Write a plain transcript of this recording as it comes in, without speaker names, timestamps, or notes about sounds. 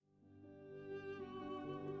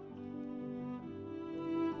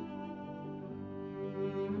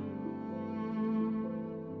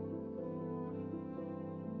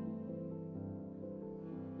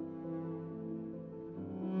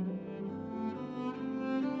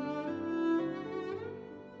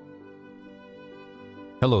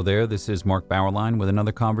Hello there, this is Mark Bauerlein with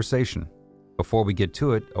another conversation. Before we get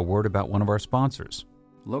to it, a word about one of our sponsors.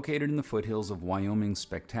 Located in the foothills of Wyoming's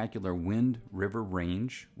spectacular Wind River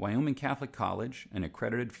Range, Wyoming Catholic College, an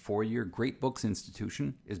accredited four-year Great Books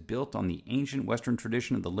institution, is built on the ancient Western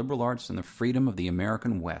tradition of the liberal arts and the freedom of the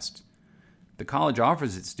American West. The college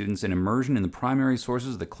offers its students an immersion in the primary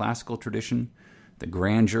sources of the classical tradition, the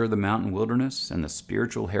grandeur of the mountain wilderness, and the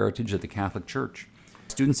spiritual heritage of the Catholic Church.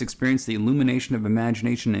 Students experience the illumination of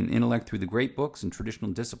imagination and intellect through the great books and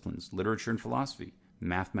traditional disciplines, literature and philosophy,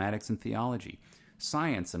 mathematics and theology,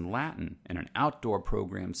 science and Latin, and an outdoor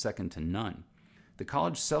program second to none. The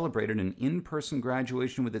college celebrated an in-person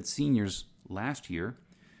graduation with its seniors last year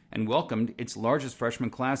and welcomed its largest freshman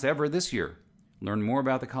class ever this year. Learn more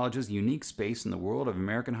about the college's unique space in the world of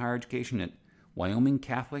American higher education at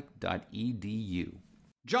wyomingcatholic.edu.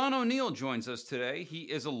 John O'Neill joins us today. He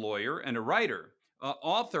is a lawyer and a writer.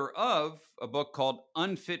 Author of a book called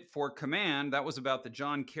Unfit for Command. That was about the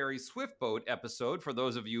John Kerry Swiftboat episode, for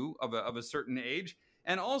those of you of a certain age.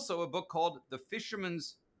 And also a book called The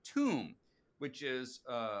Fisherman's Tomb, which is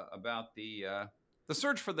about the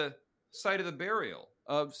search for the site of the burial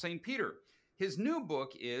of St. Peter. His new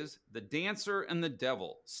book is The Dancer and the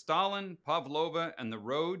Devil, Stalin, Pavlova, and the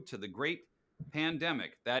Road to the Great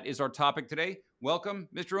Pandemic. That is our topic today. Welcome,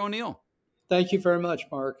 Mr. O'Neill. Thank you very much,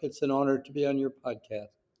 Mark. It's an honor to be on your podcast.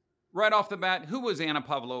 Right off the bat, who was Anna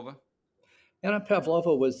Pavlova? Anna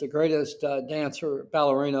Pavlova was the greatest dancer,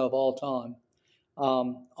 ballerina of all time.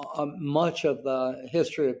 Much of the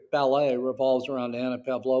history of ballet revolves around Anna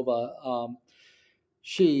Pavlova.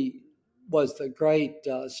 She was the great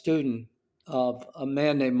student of a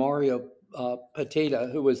man named Mario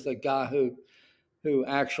Petita, who was the guy who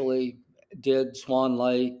actually did Swan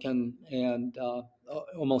Lake and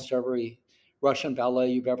almost every Russian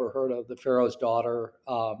ballet you've ever heard of, The Pharaoh's Daughter,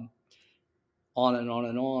 on and on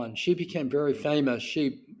and on. She became very famous.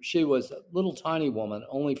 She was a little tiny woman,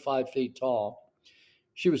 only 5 feet tall.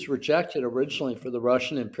 She was rejected originally for the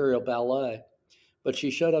Russian Imperial Ballet, but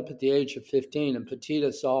she showed up at the age of 15, and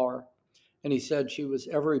Petita saw her, and he said she was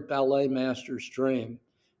every ballet master's dream.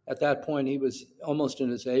 At that point, he was almost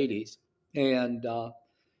in his 80s, and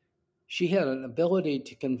she had an ability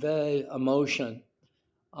to convey emotion.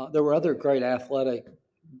 There were other great athletic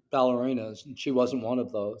ballerinas, and she wasn't one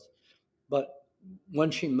of those. But when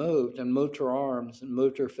she moved and moved her arms and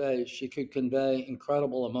moved her face, she could convey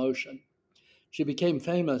incredible emotion. She became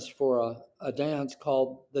famous for a dance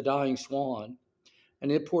called The Dying Swan, and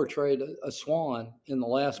it portrayed a swan in the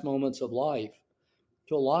last moments of life.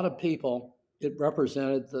 To a lot of people, it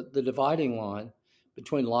represented the dividing line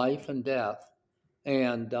between life and death.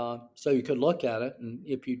 And so you could look at it, and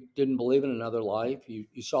if you didn't believe in another life, you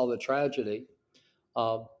saw the tragedy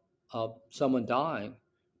of someone dying.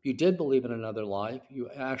 If you did believe in another life, you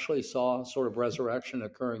actually saw sort of resurrection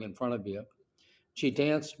occurring in front of you. She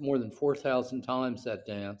danced more than 4,000 times that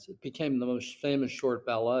dance. It became the most famous short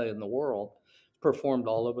ballet in the world, performed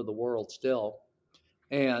all over the world still.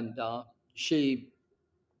 And she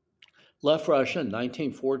left Russia in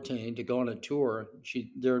 1914 to go on a tour.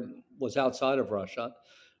 She was outside of Russia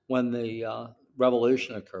when the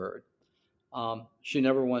revolution occurred. She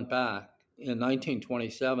never went back. In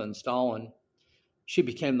 1927, she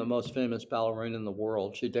became the most famous ballerina in the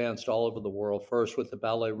world. She danced all over the world, first with the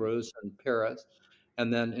Ballet Russe in Paris,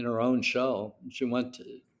 and then in her own show. She went to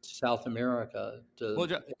South America. Well,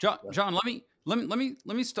 John, let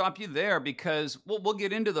me stop you there, because we'll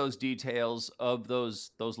get into those details of those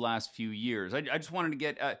last few years. I just wanted to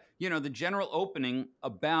get the general opening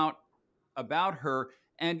about her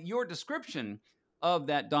and your description of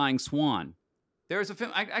that dying swan. There's a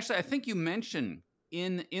film. Actually, I think you mention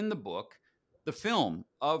in the book the film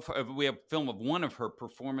we have film of one of her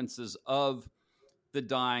performances of the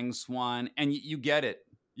dying swan, and you get it.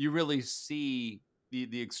 You really see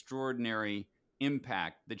the extraordinary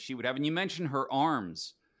impact that she would have. And you mentioned her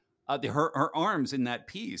arms. Her arms in that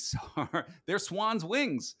piece they're swan's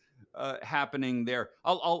wings happening there.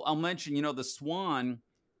 I'll mention, the swan,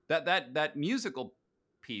 that musical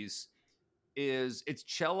piece it's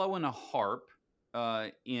cello and a harp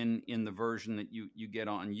in the version that you get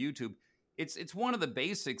on YouTube. It's one of the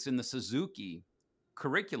basics in the Suzuki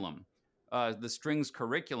curriculum, the strings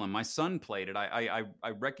curriculum. My son played it. I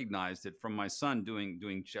recognized it from my son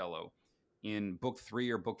doing cello in book 3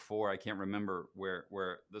 or book 4. I can't remember where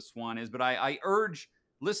the swan is, but I urge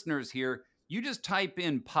listeners here, you just type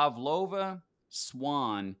in Pavlova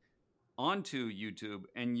swan onto YouTube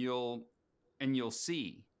and you'll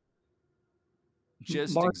see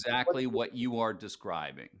just Mark, exactly what you are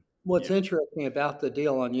describing. What's interesting about the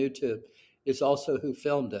deal on YouTube is also who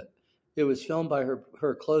filmed it. It was filmed by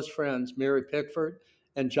her close friends, Mary Pickford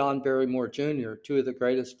and John Barrymore Jr., two of the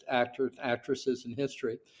greatest actors, actresses in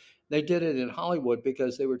history. They did it in Hollywood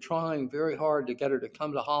because they were trying very hard to get her to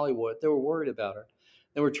come to Hollywood. They were worried about her.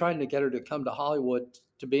 They were trying to get her to come to Hollywood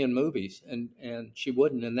to be in movies, and she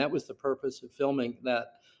wouldn't. And that was the purpose of filming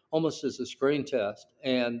that almost as a screen test.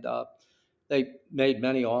 And they made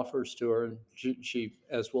many offers to her, and she,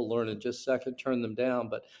 as we'll learn in just a second, turned them down.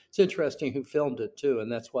 But it's interesting who filmed it too,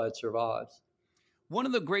 and that's why it survives. One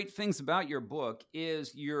of the great things about your book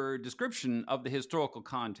is your description of the historical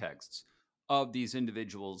contexts of these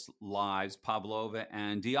individuals' lives, Pavlova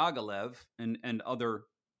and Diaghilev, and other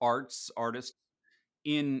artists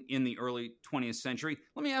in the early 20th century.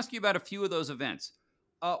 Let me ask you about a few of those events.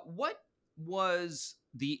 What was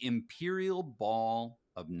the Imperial Ball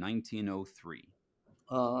of 1903?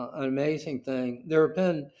 An amazing thing. There have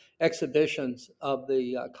been exhibitions of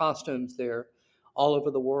the costumes there all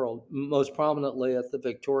over the world, most prominently at the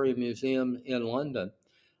Victoria Museum in London.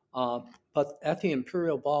 Uh, but at the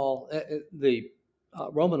Imperial Ball, the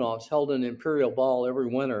Romanovs held an Imperial Ball every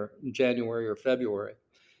winter in January or February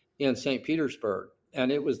in St. Petersburg,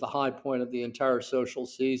 and it was the high point of the entire social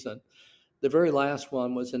season. The very last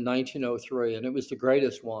one was in 1903, and it was the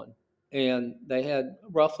greatest one. And they had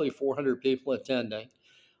roughly 400 people attending.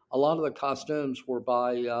 A lot of the costumes were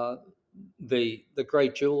by the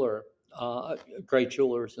great jewelers,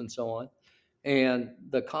 and so on. And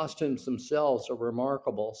the costumes themselves are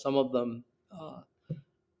remarkable. Uh, some of them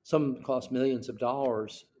cost millions of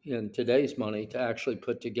dollars in today's money to actually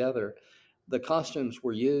put together. The costumes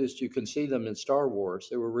were used. You can see them in Star Wars.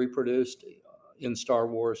 They were reproduced in Star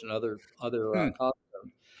Wars and other Hmm.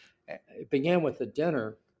 costumes. It began with a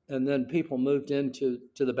dinner, and then people moved into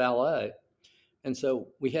the ballet. And so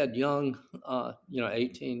we had young,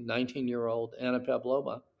 18, 19-year-old Anna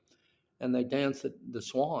Pavlova, and they danced at the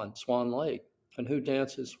Swan Lake. And who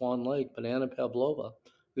dances Swan Lake but Anna Pavlova,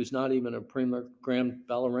 who's not even a prima grand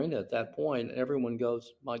ballerina at that point? Everyone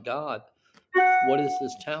goes, my God, what is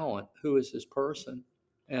this talent? Who is this person?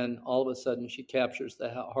 And all of a sudden, she captures the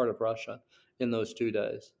heart of Russia in those 2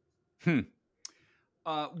 days. Hmm.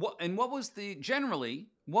 What was the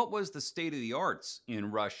state of the arts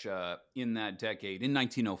in Russia in that decade in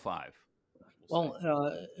 1905? We'll say.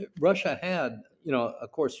 Well, Russia had,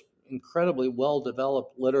 of course, incredibly well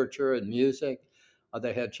developed literature and music.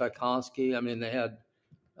 They had Tchaikovsky. I mean, they had,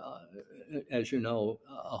 uh, as you know,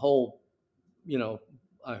 a whole, you know,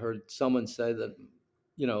 I heard someone say that,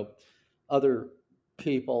 you know, other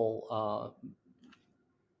people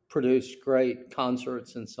produced great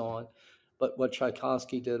concerts and so on. But what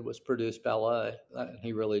Tchaikovsky did was produce ballet, and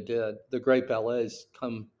he really did. The great ballets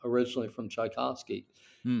come originally from Tchaikovsky.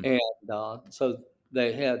 Hmm. And so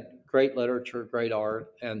they had great literature, great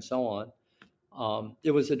art, and so on.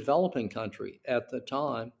 It was a developing country at the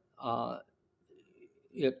time.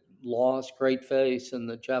 It lost great face in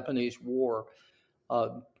the Japanese War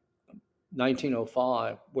of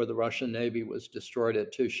 1905, where the Russian Navy was destroyed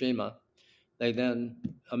at Tsushima. They then,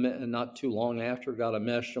 not too long after, got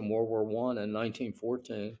enmeshed in World War I in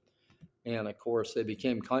 1914. And of course, they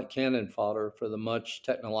became cannon fodder for the much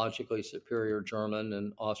technologically superior German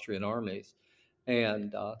and Austrian armies.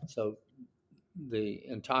 And so the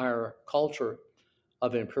entire culture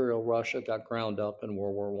of Imperial Russia got ground up in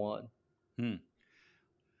World War One. Hmm.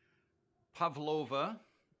 Pavlova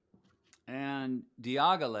and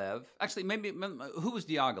Diaghilev. Actually, maybe who was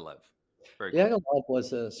Diaghilev? Very quick. Diaghilev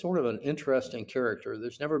was a sort of an interesting character.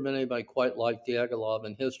 There's never been anybody quite like Diaghilev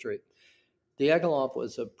in history. Diaghilev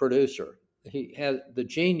was a producer. He had the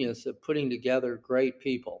genius of putting together great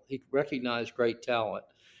people. He recognized great talent.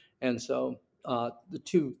 And so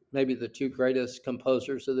maybe the two greatest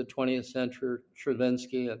composers of the 20th century,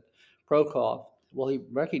 Stravinsky and Prokofiev, well, he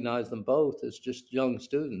recognized them both as just young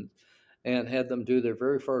students and had them do their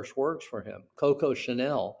very first works for him. Coco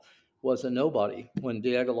Chanel was a nobody when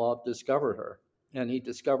Diaghilev discovered her. And he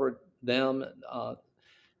discovered them,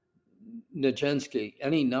 Nijinsky,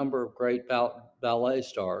 any number of great ballet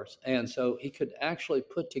stars. And so he could actually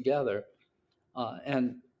put together,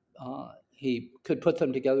 and he could put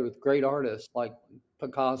them together with great artists like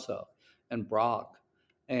Picasso and Braque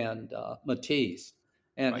and Matisse.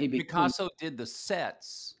 And Right. Picasso did the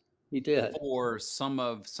sets he did for some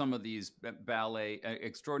of these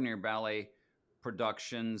extraordinary ballet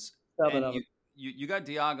productions, seven and of them. you got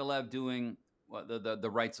Diaghilev doing what, the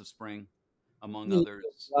Rites of Spring, among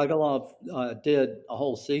others. Diaghilev did a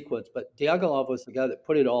whole sequence, but Diaghilev was the guy that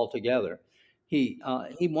put it all together. He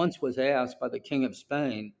once was asked by the King of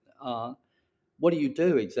Spain, "What do you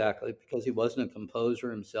do exactly?" Because he wasn't a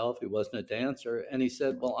composer himself, he wasn't a dancer, and he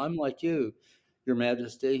said, "Well, I'm like you. Your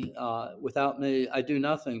Majesty, without me, I do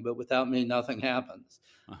nothing, but without me, nothing happens.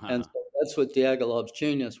 And so that's what Diaghilev's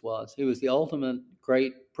genius was. He was the ultimate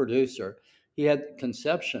great producer. He had the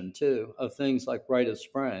conception, too, of things like Rite of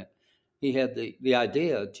Spring. He had the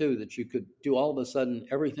idea, too, that you could do all of a sudden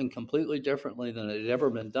everything completely differently than it had ever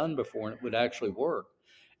been done before, and it would actually work.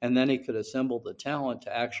 And then he could assemble the talent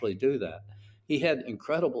to actually do that. He had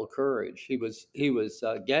incredible courage. He was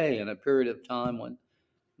gay in a period of time when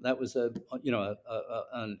that was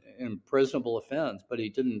an imprisonable offense, but he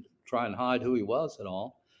didn't try and hide who he was at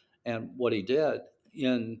all. And what he did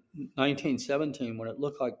in 1917, when it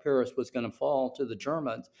looked like Paris was going to fall to the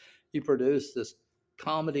Germans, he produced this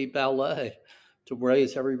comedy ballet to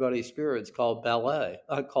raise everybody's spirits called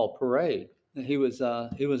called Parade. And he was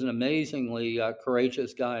an amazingly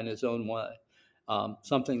courageous guy in his own way.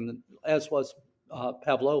 Something that, as was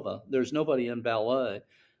Pavlova. There's nobody in ballet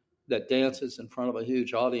that dances in front of a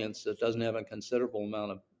huge audience that doesn't have a considerable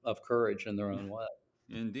amount of courage in their own way.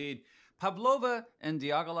 Indeed. Pavlova and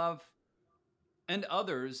Diaghilev and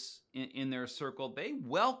others in their circle, they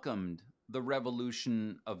welcomed the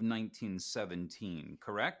revolution of 1917,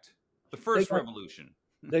 correct? The They first got, revolution.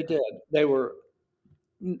 they did. They were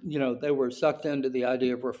sucked into the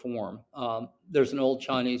idea of reform. There's an old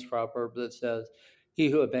Chinese proverb that says, "He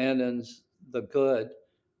who abandons the good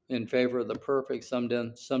in favor of the perfect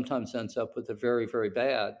sometimes ends up with the very, very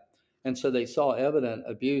bad." And so they saw evident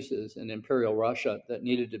abuses in Imperial Russia that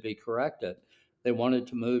needed to be corrected. They wanted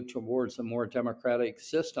to move towards a more democratic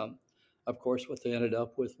system. Of course, what they ended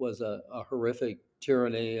up with was a horrific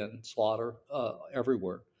tyranny and slaughter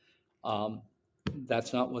everywhere. Um,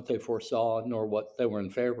 that's not what they foresaw nor what they were in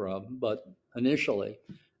favor of. But initially,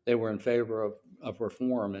 they were in favor of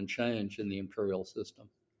reform and change in the imperial system.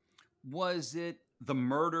 Was it the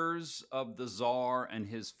murders of the Tsar and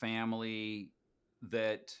his family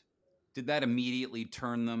that did that immediately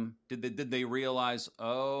turn them? Did they realize,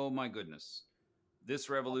 oh my goodness, this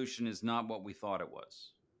revolution is not what we thought it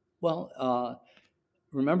was? Well,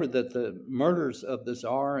 remember that the murders of the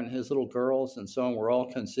Tsar and his little girls and so on were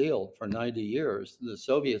all concealed for 90 years. The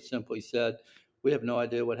Soviets simply said, "We have no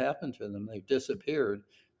idea what happened to them. They've disappeared."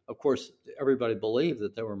 Of course, everybody believed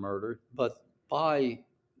that they were murdered, but by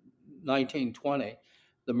 1920,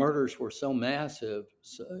 the murders were so massive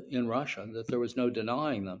in Russia that there was no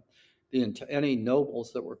denying them. Any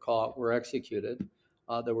nobles that were caught were executed.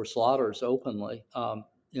 There were slaughters openly.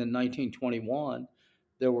 In 1921,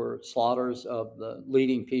 there were slaughters of the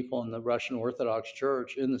leading people in the Russian Orthodox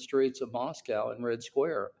Church in the streets of Moscow in Red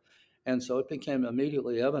Square. And so it became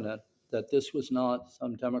immediately evident that this was not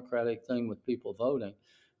some democratic thing with people voting.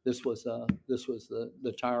 This was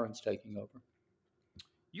the tyrants taking over.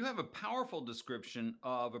 You have a powerful description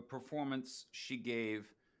of a performance she gave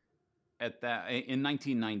at that in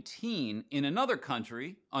 1919 in another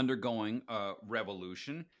country undergoing a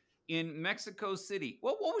revolution in Mexico City.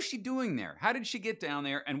 What was she doing there? How did she get down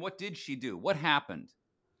there, and what did she do? What happened?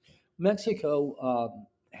 Mexico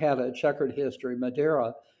had a checkered history.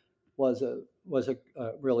 Madera was a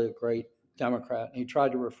really a great Democrat. He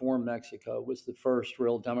tried to reform Mexico. Was the first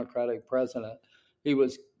real Democratic president. He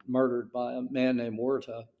was murdered by a man named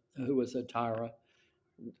Huerta, who was a tyrant.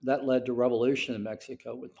 That led to revolution in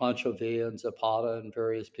Mexico with Pancho Villa and Zapata and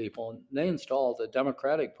various people. And they installed a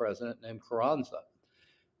Democratic president named Carranza.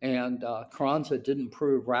 And Carranza didn't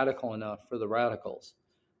prove radical enough for the radicals.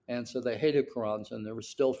 And so they hated Carranza, and there was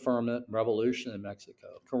still ferment and revolution in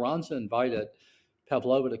Mexico. Carranza invited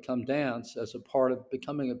Pavlova to come dance as a part of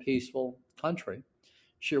becoming a peaceful country.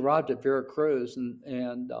 She arrived at Veracruz,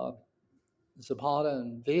 and Zapata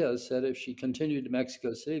and Villa said if she continued to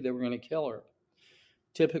Mexico City, they were going to kill her.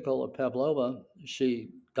 Typical of Pavlova, she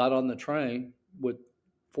got on the train with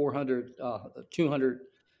 200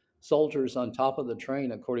 soldiers on top of the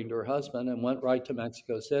train, according to her husband, and went right to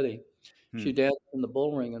Mexico City. She Hmm. danced in the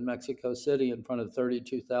bullring in Mexico City in front of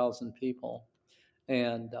 32,000 people.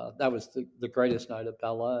 And that was the greatest night of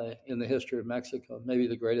ballet in the history of Mexico, maybe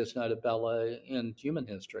the greatest night of ballet in human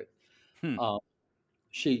history. Hmm. Uh,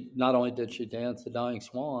 she not only did she dance the Dying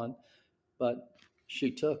Swan, but she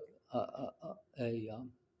took a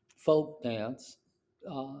folk dance,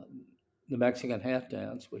 uh, the Mexican half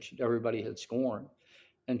dance, which everybody had scorned,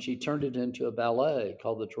 and she turned it into a ballet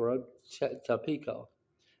called the Toro Tapico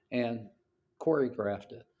and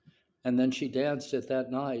choreographed it. And then she danced it that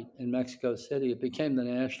night in Mexico City. It became the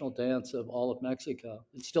national dance of all of Mexico.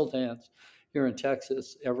 It's still danced here in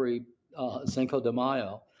Texas every Cinco de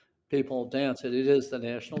Mayo. People dance it. It is the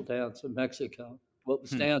national dance of Mexico. What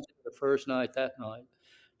was Hmm. danced the first night that night?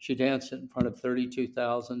 She danced it in front of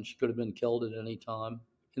 32,000. She could have been killed at any time.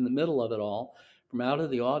 In the middle of it all, from out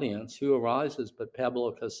of the audience, who arises but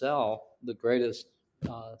Pablo Casal, the greatest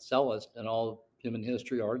cellist in all of human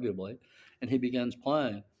history, arguably, and he begins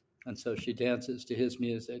playing. And so she dances to his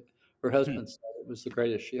music. Her Hmm. husband said it was the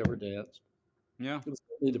greatest she ever danced. Yeah. It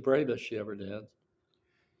was the bravest she ever danced.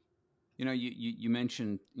 You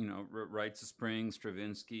mentioned, Rites of Spring,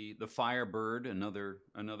 Stravinsky, The Firebird,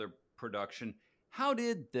 another production. How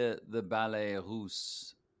did the Ballet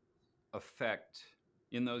Russe affect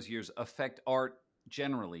in those years affect art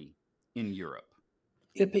generally in Europe?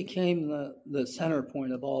 It became the center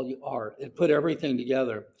point of all art. It put everything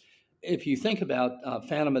together. If you think about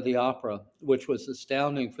Phantom of the Opera, which was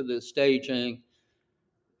astounding for the staging,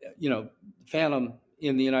 Phantom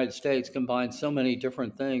in the United States combined so many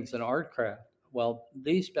different things in art craft. Well,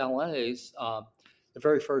 these ballets, the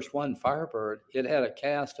very first one, Firebird, it had a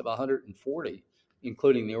cast of 140,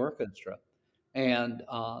 including the orchestra, and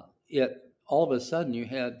it all of a sudden you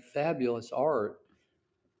had fabulous art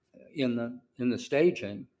in the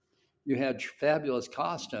staging. You had fabulous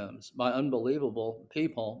costumes by unbelievable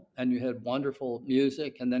people, and you had wonderful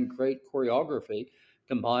music and then great choreography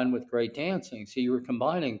combined with great dancing. So you were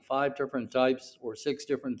combining five different types or six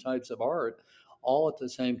different types of art all at the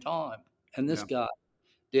same time. And this Yeah, guy,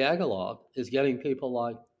 Diaghilev, is getting people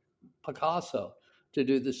like Picasso to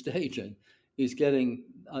do the staging. He's getting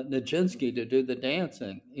Nijinsky to do the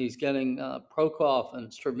dancing. He's getting Prokofiev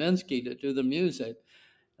and Stravinsky to do the music.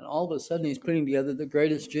 And all of a sudden he's putting together the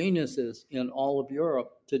greatest geniuses in all of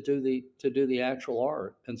Europe to do the actual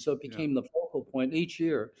art. And so it yeah. became the focal point each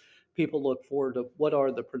year. People look forward to what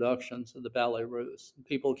are the productions of the Ballet Russe.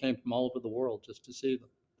 People came from all over the world just to see them.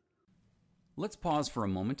 Let's pause for a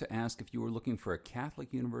moment to ask if you were looking for a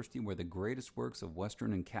Catholic university where the greatest works of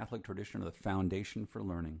Western and Catholic tradition are the foundation for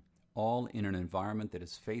learning, all in an environment that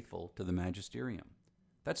is faithful to the magisterium.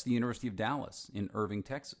 That's the University of Dallas in Irving,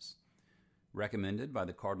 Texas. Recommended by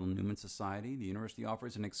the Cardinal Newman Society, the university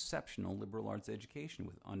offers an exceptional liberal arts education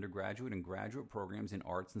with undergraduate and graduate programs in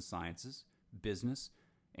arts and sciences, business,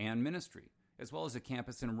 and ministry, as well as a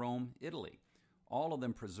campus in Rome, Italy, all of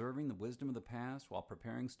them preserving the wisdom of the past while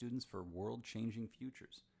preparing students for world-changing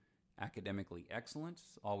futures. Academically excellent,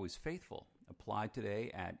 always faithful. Apply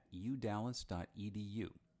today at udallas.edu.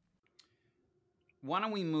 Why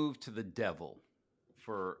don't we move to the devil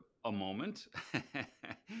for a moment?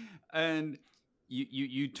 And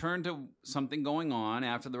you turn to something going on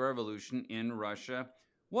after the revolution in Russia.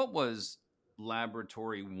 What was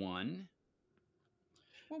Laboratory One?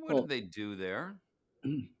 What did Well, they do there?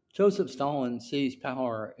 Joseph Stalin seized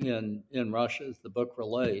power in Russia, as the book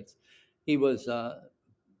relates. He was,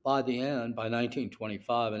 by the end, by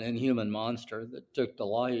 1925, an inhuman monster that took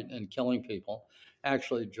delight in killing people,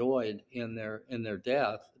 actually joyed in their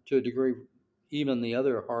death to a degree even the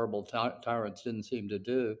other horrible tyrants didn't seem to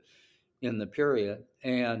do in the period.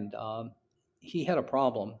 And he had a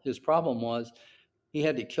problem. His problem was he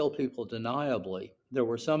had to kill people deniably. There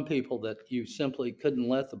were some people that you simply couldn't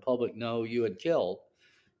let the public know you had killed.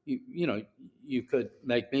 You could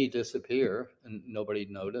make me disappear and nobody'd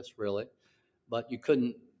notice really, but you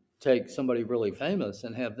couldn't take somebody really famous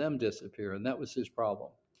and have them disappear, and that was his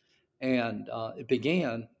problem. And it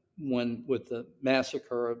began with the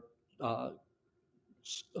massacre of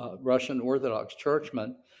Russian Orthodox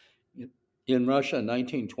churchmen in Russia in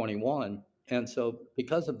 1921. And so,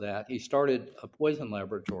 because of that, he started a poison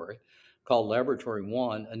laboratory called Laboratory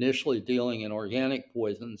One, initially dealing in organic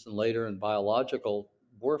poisons and later in biological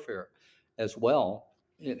warfare as well.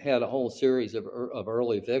 It had a whole series of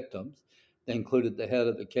early victims. They included the head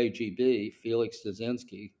of the KGB, Felix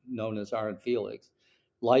Dzerzhinsky, known as Iron Felix.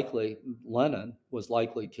 Likely, Lenin was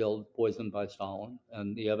likely killed, poisoned by Stalin,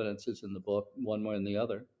 and the evidence is in the book, one way and the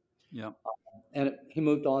other. Yeah. And he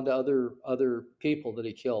moved on to other people that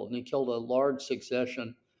he killed, and he killed a large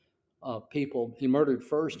succession of people. He murdered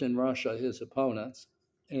first in Russia his opponents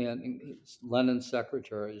and Lenin's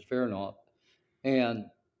secretary, Zvernov, and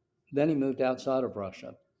then he moved outside of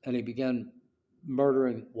Russia and he began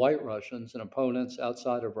murdering white Russians and opponents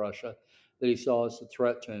outside of Russia that he saw as a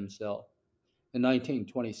threat to himself. In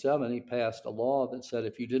 1927, he passed a law that said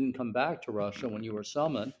if you didn't come back to Russia when you were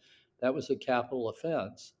summoned, that was a capital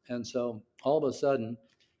offense. And so all of a sudden,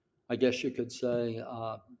 I guess you could say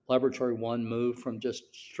Laboratory One moved from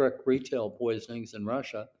just strict retail poisonings in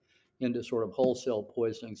Russia into sort of wholesale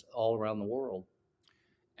poisonings all around the world.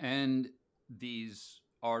 And these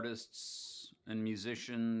artists and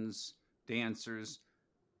musicians, dancers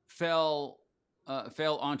fell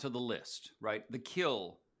onto the list, right? The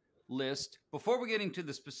kill list. Before we get into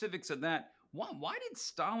the specifics of that, why did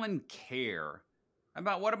Stalin care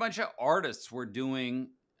about what a bunch of artists were doing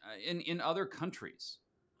in other countries?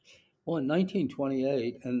 Well, in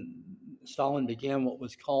 1928, and Stalin began what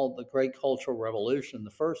was called the Great Cultural Revolution, the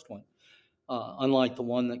first one, unlike the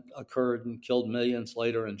one that occurred and killed millions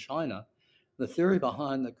later in China. The theory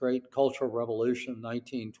behind the Great Cultural Revolution of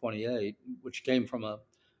 1928, which came from a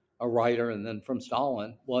writer and then from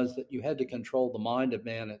Stalin, was that you had to control the mind of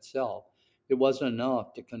man itself. It wasn't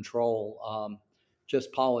enough to control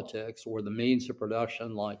just politics or the means of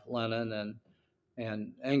production like Lenin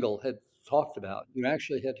and Engel had talked about. You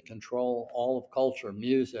actually had to control all of culture,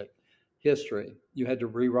 music, history. You had to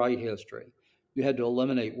rewrite history. You had to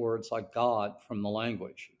eliminate words like God from the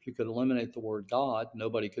language. If you could eliminate the word God,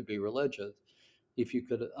 nobody could be religious. If you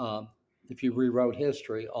could, if you rewrote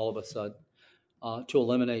history, all of a sudden, to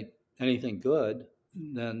eliminate anything good,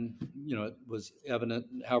 then it was evident.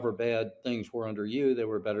 However bad things were under you, they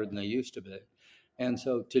were better than they used to be. And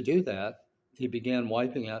so to do that, he began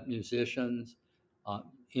wiping out musicians uh,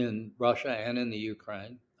 in Russia and in the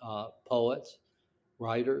Ukraine, poets,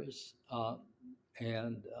 writers,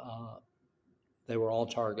 and they were all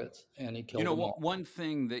targets, and he You killed know, them all. one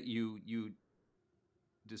thing that you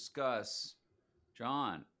discuss,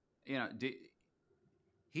 John, you know,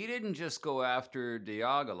 he didn't just go after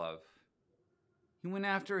Diaghilev. He went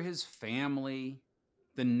after his family,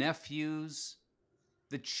 the nephews,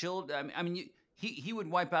 the children. He would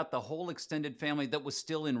wipe out the whole extended family that was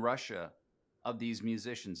still in Russia of these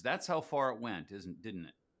musicians. That's how far it went, didn't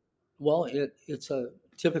it? Well, it's a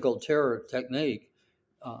typical terror technique.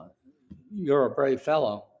 Uh, you're a brave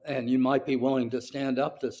fellow, and you might be willing to stand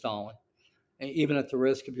up to Stalin, even at the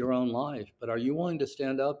risk of your own life. But are you willing to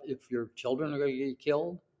stand up if your children are going to get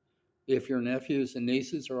killed? If your nephews and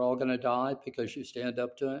nieces are all going to die because you stand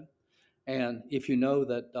up to him? And if you know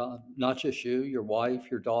that not just you, your wife,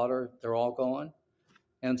 your daughter, they're all gone.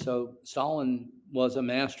 And so Stalin was a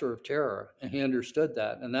master of terror, and he understood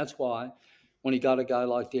that. And that's why when he got a guy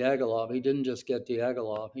like Diaghilev, he didn't just get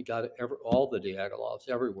Diaghilev, he got all the Diaghilevs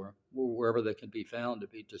everywhere, wherever they could be found to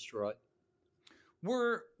be destroyed.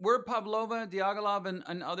 Were Pavlova, Diaghilev,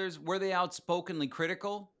 and others, were they outspokenly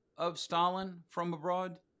critical of Stalin from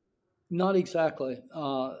abroad? Not exactly.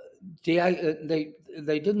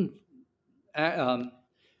 They didn't. Um,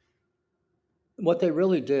 what they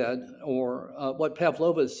really did, or what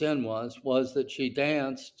Pavlova's sin was that she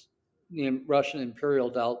danced in Russian imperial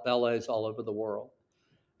ballets all over the world,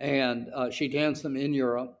 and she danced them in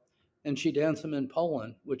Europe, and she danced them in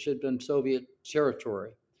Poland, which had been Soviet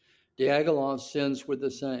territory. Diaghilev's sins were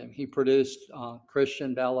the same. He produced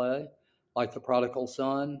Christian ballet, like the Prodigal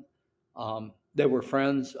Son. They were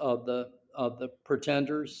friends of the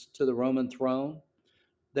pretenders to the Roman throne.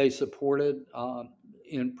 They supported,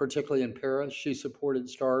 particularly in Paris, she supported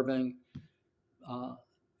starving uh,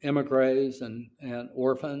 emigres and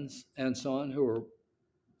orphans and so on who were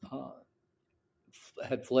uh,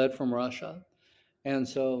 had fled from Russia. And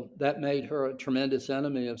so that made her a tremendous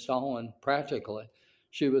enemy of Stalin, practically.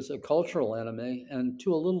 She was a cultural enemy, and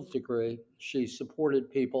to a little degree, she supported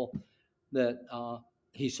people that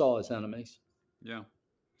he saw as enemies. Yeah.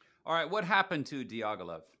 All right. What happened to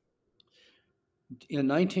Diaghilev? In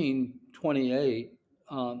 1928,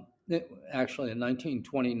 actually in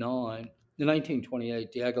 1929, in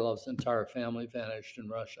 1928, Diaghilev's entire family vanished in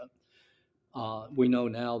Russia. We know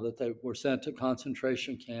now that they were sent to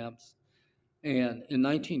concentration camps. And in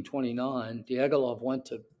 1929, Diaghilev went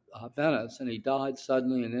to Venice, and he died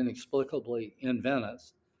suddenly and inexplicably in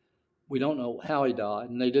Venice. We don't know how he died,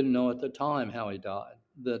 and they didn't know at the time how he died.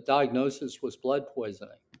 The diagnosis was blood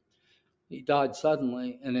poisoning. He died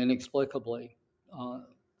suddenly and inexplicably.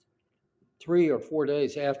 3 or 4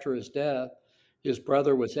 days after his death, his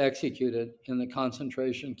brother was executed in the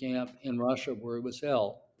concentration camp in Russia where he was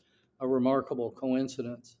held. A remarkable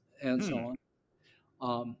coincidence, and so Hmm.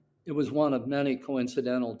 on. It was one of many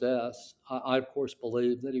coincidental deaths. Of course,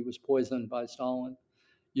 believe that he was poisoned by Stalin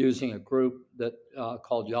using a group that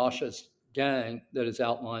called Yasha's gang that is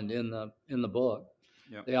outlined in the book.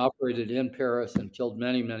 Yep. They operated in Paris and killed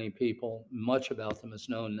many, many people. Much about them is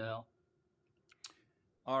known now.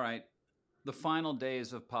 All right. The final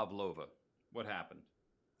days of Pavlova. What happened?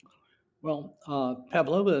 Well,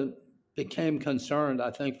 Pavlova became concerned,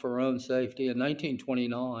 I think, for her own safety. In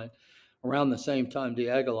 1929, around the same time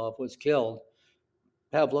Diaghilev was killed,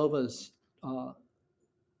 Pavlova's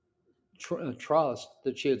trust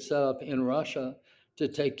that she had set up in Russia to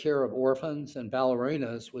take care of orphans and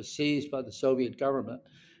ballerinas was seized by the Soviet government,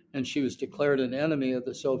 and she was declared an enemy of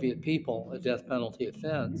the Soviet people, a death penalty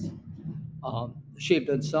offense. She had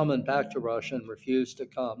been summoned back to Russia and refused to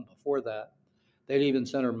come before that. They'd even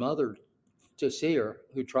sent her mother to see her,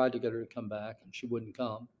 who tried to get her to come back, and she wouldn't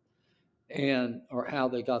come. And or how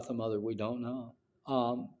they got the mother, we don't know.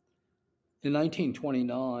 in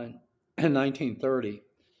 1929 and 1930,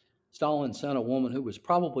 Stalin sent a woman who was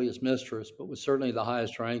probably his mistress, but was certainly the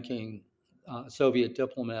highest ranking Soviet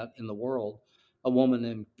diplomat in the world, a woman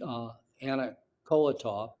named Anna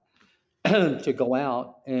Kolatov, to go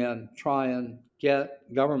out and try and get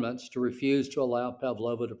governments to refuse to allow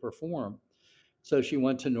Pavlova to perform. So she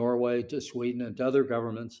went to Norway, to Sweden, and to other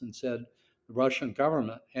governments and said, the Russian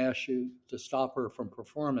government asked you to stop her from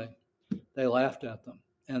performing. They laughed at them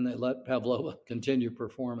and they let Pavlova continue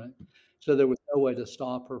performing. So there was no way to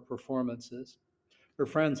stop her performances. Her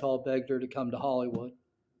friends all begged her to come to Hollywood.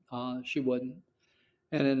 She wouldn't.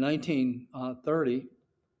 And in 1930,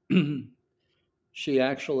 she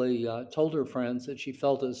actually told her friends that she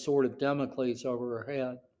felt a sword of Damocles over her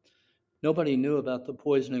head. Nobody knew about the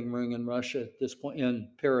poisoning ring in Russia at this point, in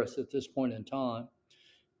Paris at this point in time,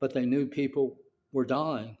 but they knew people were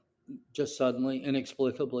dying, just suddenly,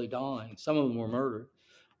 inexplicably dying. Some of them were murdered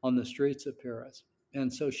on the streets of Paris.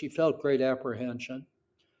 And so she felt great apprehension.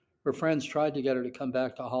 Her friends tried to get her to come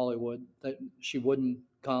back to Hollywood. She wouldn't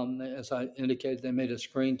come. As I indicated, they made a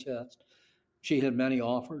screen test. She had many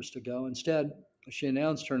offers to go. Instead, she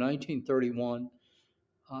announced her 1931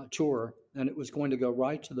 tour, and it was going to go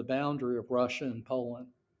right to the boundary of Russia and Poland.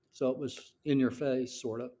 So it was in your face,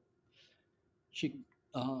 sort of. She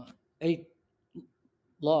ate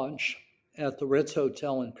lunch at the Ritz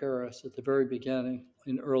Hotel in Paris at the very beginning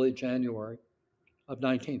in early January of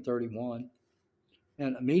 1931.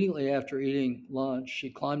 And immediately after eating lunch, she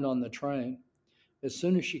climbed on the train. As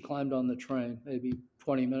soon as she climbed on the train, maybe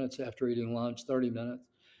 20 minutes after eating lunch, 30 minutes,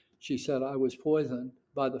 she said, I was poisoned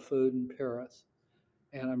by the food in Paris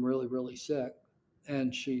and I'm really, really sick.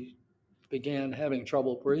 And she began having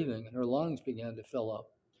trouble breathing and her lungs began to fill up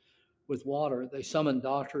with water. They summoned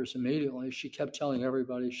doctors immediately. She kept telling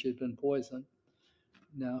everybody she'd been poisoned.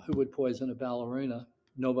 Now, who would poison a ballerina?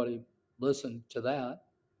 Nobody listened to that.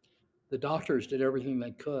 The doctors did everything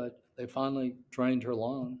they could. They finally drained her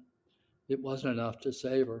lung. It wasn't enough to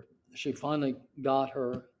save her. She finally got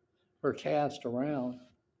her cast around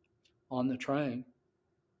on the train.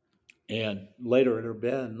 And later at her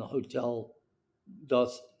bed in the Hotel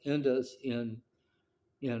dos Indes in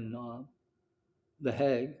The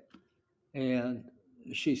Hague, and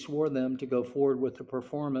she swore them to go forward with the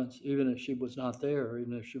performance, even if she was not there,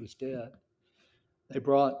 even if she was dead. They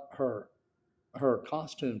brought her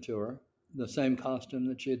costume to her, the same costume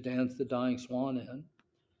that she had danced the Dying Swan in.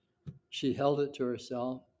 She held it to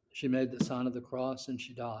herself. She made the sign of the cross, and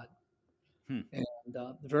she died. And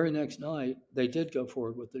the very next night, they did go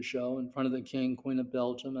forward with the show in front of the King, Queen of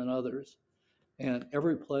Belgium, and others. And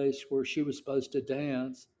every place where she was supposed to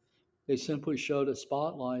dance, they simply showed a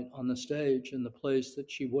spotlight on the stage in the place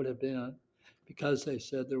that she would have been, because they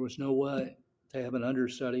said there was no way to have an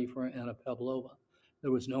understudy for Anna Pavlova.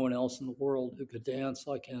 There was no one else in the world who could dance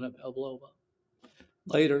like Anna Pavlova.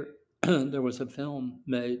 Later, there was a film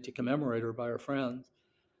made to commemorate her by her friends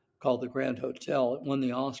called The Grand Hotel. It won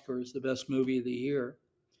the Oscars, the best movie of the year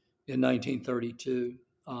in 1932.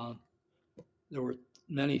 There were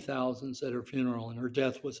many thousands at her funeral, and her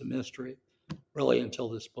death was a mystery, really, until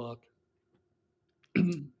this book.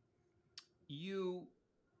 You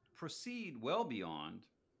proceed well beyond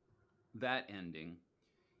that ending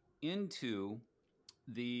into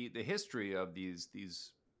the history of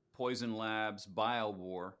these poison labs,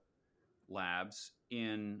 biowar labs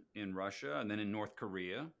in Russia, and then in North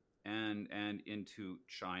Korea, and into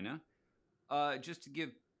China. Just to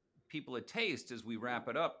give people a taste as we wrap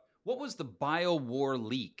it up, what was the biowar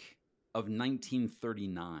leak of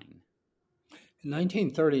 1939? In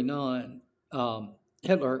 1939,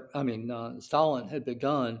 Stalin had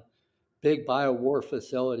begun big biowar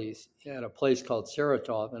facilities at a place called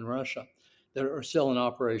Saratov in Russia that are still in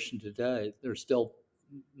operation today.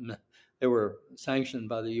 They were sanctioned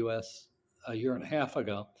by the U.S. a year and a half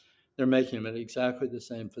ago. They're making them at exactly the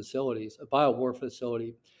same facilities. A biowar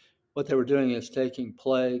facility, what they were doing is taking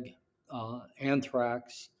plague,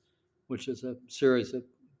 anthrax, which is a series of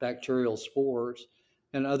bacterial spores,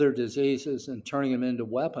 and other diseases and turning them into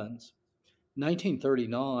weapons. In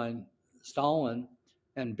 1939, Stalin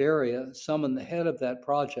and Beria summoned the head of that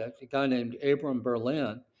project, a guy named Abram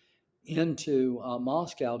Berlin, into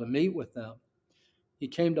Moscow to meet with them. He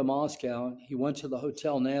came to Moscow. He went to the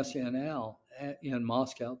Hotel Nacional in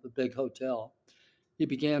Moscow, the big hotel. He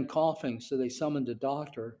began coughing, so they summoned a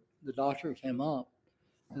doctor. The doctor came up,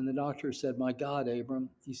 and the doctor said, my God, Abram,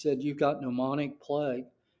 he said, you've got pneumonic plague.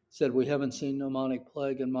 He said, we haven't seen pneumonic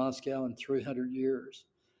plague in Moscow in 300 years.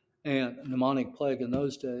 And pneumonic plague in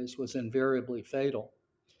those days was invariably fatal.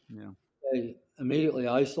 Yeah. They immediately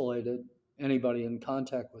isolated anybody in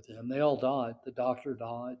contact with him. They all died. The doctor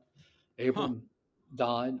died. Abram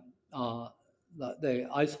died. They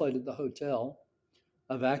isolated the hotel,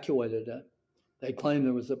 evacuated it. They claimed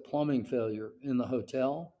there was a plumbing failure in the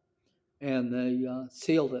hotel, and they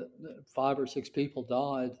sealed it. 5 or 6 people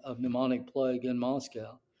died of pneumonic plague in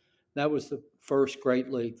Moscow. That was the first great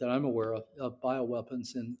leak that I'm aware of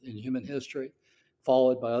bioweapons in human history,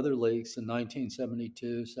 followed by other leaks in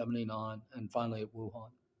 1972, 79, and finally at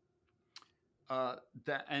Wuhan.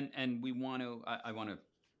 We want to. I want to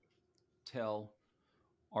tell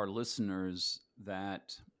our listeners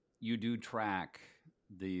that you do track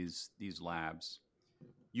these labs.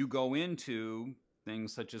 You go into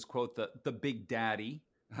things such as, quote, the Big Daddy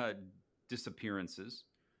disappearances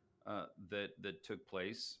that took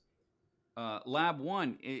place. Lab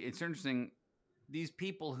 1, it's interesting. These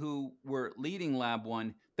people who were leading Lab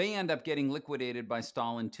 1, they end up getting liquidated by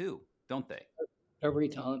Stalin too, don't they? Every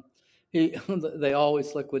time. They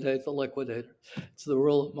always liquidate the liquidator. It's the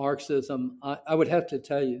rule of Marxism. I would have to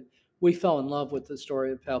tell you, we fell in love with the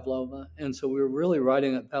story of Pavlova, and so we were really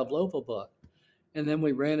writing a Pavlova book. And then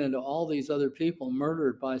we ran into all these other people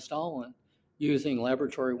murdered by Stalin using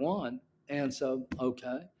Laboratory 1. And so,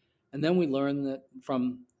 okay. And then we learned that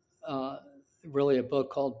from really a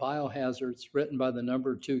book called Biohazards, written by the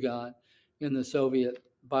number 2 guy in the Soviet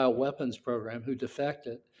bioweapons program who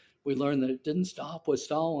defected. We learned that it didn't stop with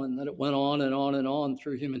Stalin, that it went on and on and on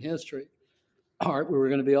through human history. All right, we were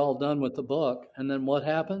going to be all done with the book. And then what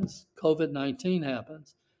happens? COVID-19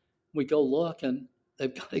 happens. We go look, and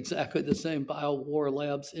they've got exactly the same bio-war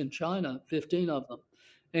labs in China, 15 of them.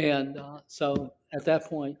 And so at that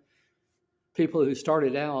point, people who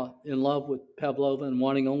started out in love with Pavlova and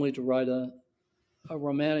wanting only to write a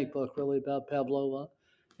romantic book really about Pavlova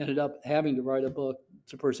ended up having to write a book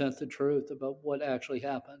to present the truth about what actually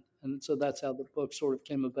happened. And so that's how the book sort of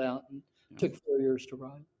came about and took 4 years to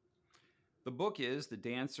write. The book is The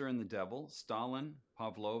Dancer and the Devil, Stalin,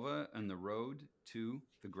 Pavlova, and the Road to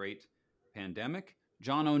the Great Pandemic.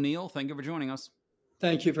 John O'Neill, thank you for joining us.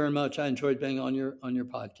 Thank you very much. I enjoyed being on your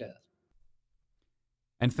podcast.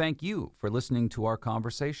 And thank you for listening to our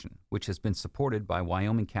conversation, which has been supported by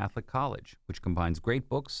Wyoming Catholic College, which combines great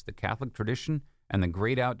books, the Catholic tradition, and the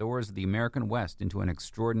great outdoors of the American West into an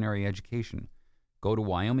extraordinary education. Go to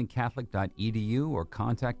wyomingcatholic.edu or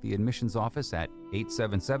contact the admissions office at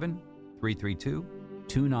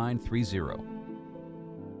 877-332-2930.